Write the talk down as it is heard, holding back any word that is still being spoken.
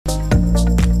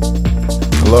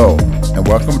Hello, and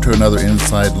welcome to another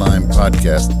Inside Lyme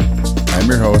podcast. I'm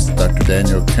your host, Dr.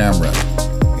 Daniel Cameron.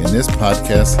 In this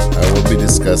podcast, I will be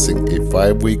discussing a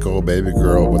 5-week-old baby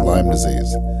girl with Lyme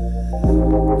disease.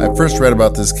 I first read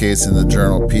about this case in the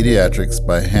journal Pediatrics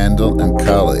by Handel and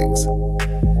colleagues.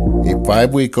 A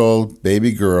 5-week-old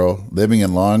baby girl living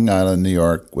in Long Island, New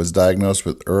York, was diagnosed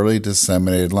with early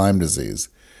disseminated Lyme disease.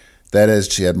 That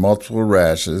is, she had multiple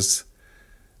rashes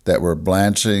that were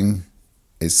blanching,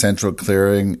 a central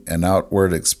clearing, an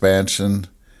outward expansion,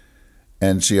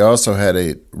 and she also had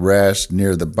a rash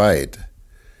near the bite.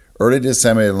 Early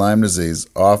disseminated Lyme disease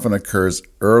often occurs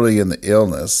early in the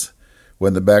illness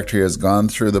when the bacteria has gone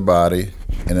through the body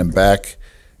and then back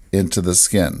into the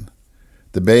skin.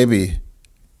 The baby,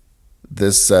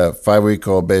 this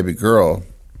 5-week-old baby girl,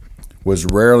 was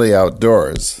rarely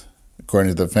outdoors,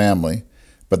 according to the family,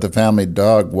 but the family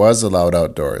dog was allowed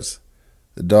outdoors.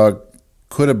 The dog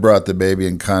could have brought the baby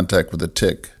in contact with a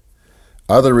tick.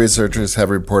 Other researchers have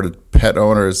reported pet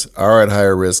owners are at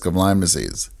higher risk of Lyme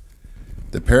disease.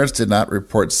 The parents did not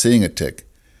report seeing a tick.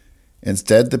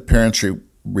 Instead, the parents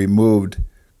removed,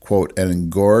 quote, an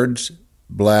engorged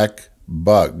black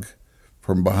bug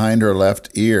from behind her left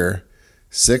ear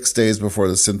 6 days before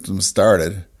the symptoms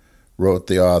started, wrote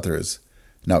the authors.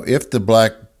 Now, if the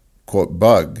black, quote,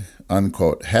 bug,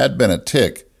 unquote, had been a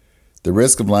tick, the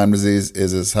risk of Lyme disease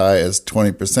is as high as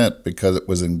 20% because it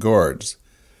was engorged.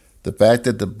 The fact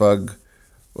that the bug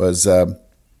was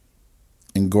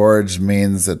engorged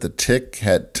means that the tick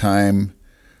had time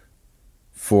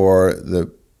for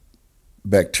the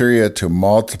bacteria to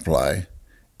multiply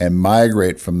and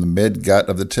migrate from the mid-gut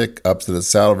of the tick up to the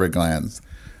salivary glands.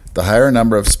 The higher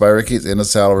number of spirochetes in the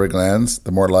salivary glands,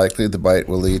 the more likely the bite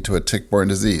will lead to a tick-borne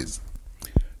disease.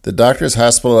 The doctors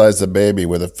hospitalized the baby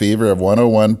with a fever of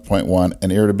 101.1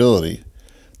 and irritability.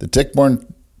 The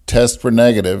tick-borne tests were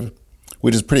negative,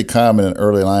 which is pretty common in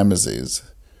early Lyme disease.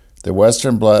 The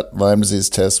Western blot Lyme disease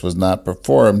test was not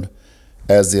performed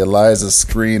as the ELISA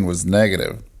screen was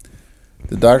negative.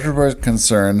 The doctors were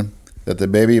concerned that the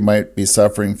baby might be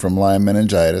suffering from Lyme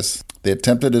meningitis. They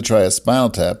attempted to try a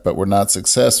spinal tap but were not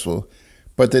successful,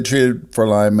 but they treated for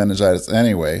Lyme meningitis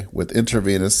anyway with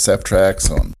intravenous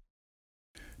ceftriaxone.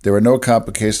 There were no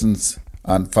complications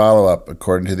on follow-up,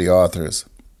 according to the authors.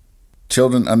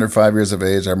 Children under 5 years of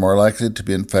age are more likely to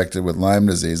be infected with Lyme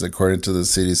disease, according to the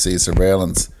CDC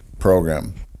surveillance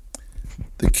program.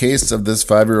 The case of this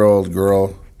 5-year-old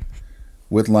girl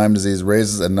with Lyme disease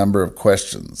raises a number of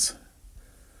questions.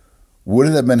 Would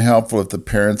it have been helpful if the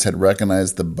parents had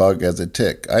recognized the bug as a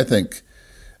tick? I think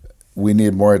we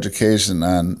need more education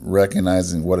on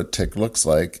recognizing what a tick looks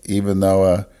like, even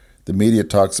though the media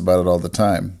talks about it all the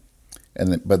time.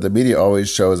 But the media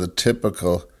always shows a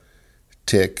typical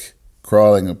tick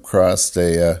crawling across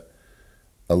a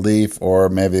leaf or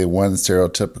maybe one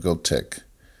stereotypical tick.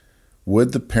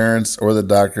 Would the parents or the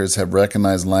doctors have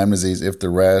recognized Lyme disease if the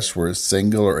rash were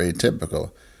single or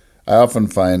atypical? I often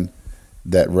find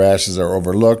that rashes are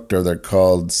overlooked or they're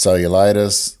called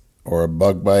cellulitis or a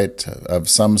bug bite of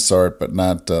some sort, but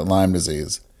not Lyme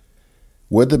disease.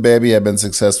 Would the baby have been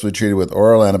successfully treated with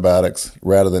oral antibiotics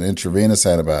rather than intravenous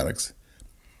antibiotics?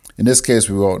 In this case,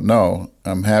 we won't know.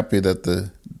 I'm happy that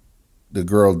the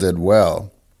girl did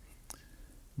well,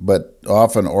 but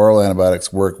often oral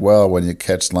antibiotics work well when you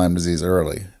catch Lyme disease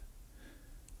early.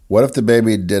 What if the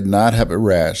baby did not have a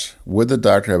rash? Would the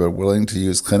doctor have been willing to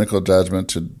use clinical judgment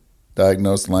to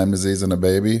diagnose Lyme disease in a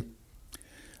baby?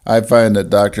 I find that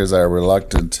doctors are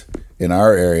reluctant in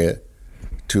our area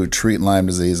to treat Lyme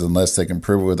disease unless they can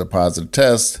prove it with a positive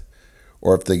test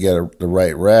or if they get the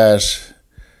right rash.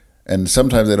 And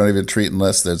sometimes they don't even treat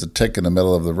unless there's a tick in the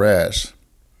middle of the rash.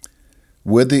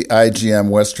 Would the IgM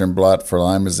Western blot for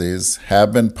Lyme disease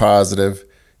have been positive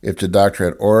if the doctor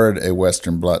had ordered a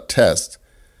Western blot test?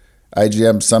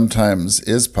 IgM sometimes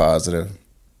is positive,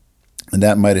 and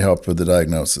that might help with the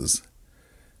diagnosis.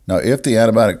 Now, if the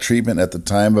antibiotic treatment at the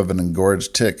time of an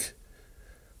engorged tick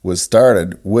was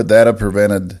started, would that have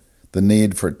prevented the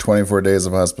need for 24 days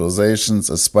of hospitalizations,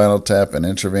 a spinal tap, and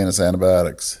intravenous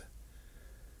antibiotics?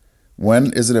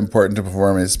 When is it important to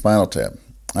perform a spinal tap?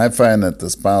 I find that the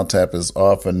spinal tap is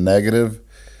often negative,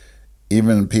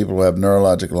 even in people who have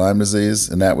neurologic Lyme disease,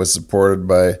 and that was supported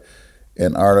by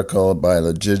an article by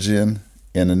Legigian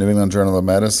in the New England Journal of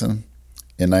Medicine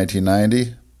in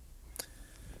 1990.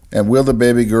 And will the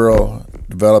baby girl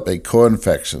develop a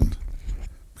co-infection?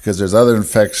 Because there's other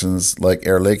infections like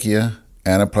Ehrlichia,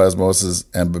 anaplasmosis,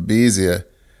 and Babesia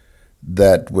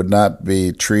that would not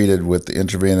be treated with the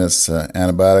intravenous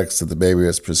antibiotics that the baby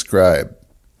is prescribed.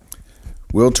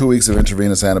 Will 2 weeks of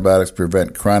intravenous antibiotics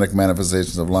prevent chronic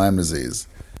manifestations of Lyme disease?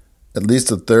 at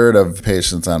least a third of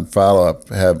patients on follow-up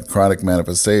have chronic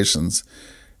manifestations.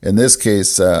 In this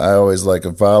case, I always like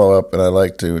a follow-up, and I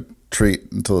like to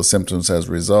treat until the symptoms has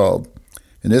resolved.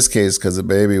 In this case, because the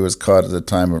baby was caught at the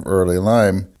time of early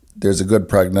Lyme, there's a good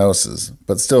prognosis,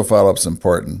 but still follow-up's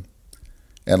important.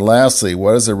 And lastly,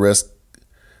 what is the risk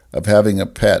of having a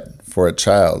pet for a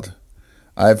child?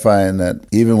 I find that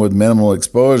even with minimal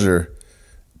exposure,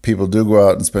 people do go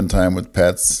out and spend time with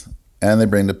pets, and they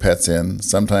bring the pets in,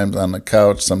 sometimes on the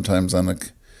couch, sometimes on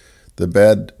the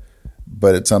bed,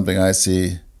 but it's something I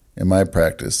see in my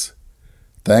practice.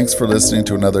 Thanks for listening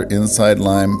to another Inside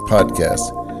Lyme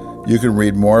podcast. You can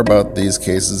read more about these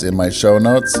cases in my show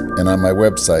notes and on my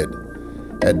website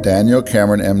at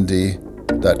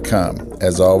danielcameronmd.com.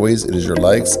 As always, it is your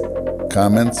likes,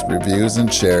 comments, reviews,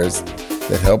 and shares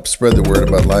that help spread the word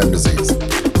about Lyme disease.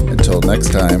 Until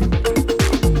next time,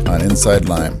 on Inside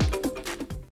Lyme.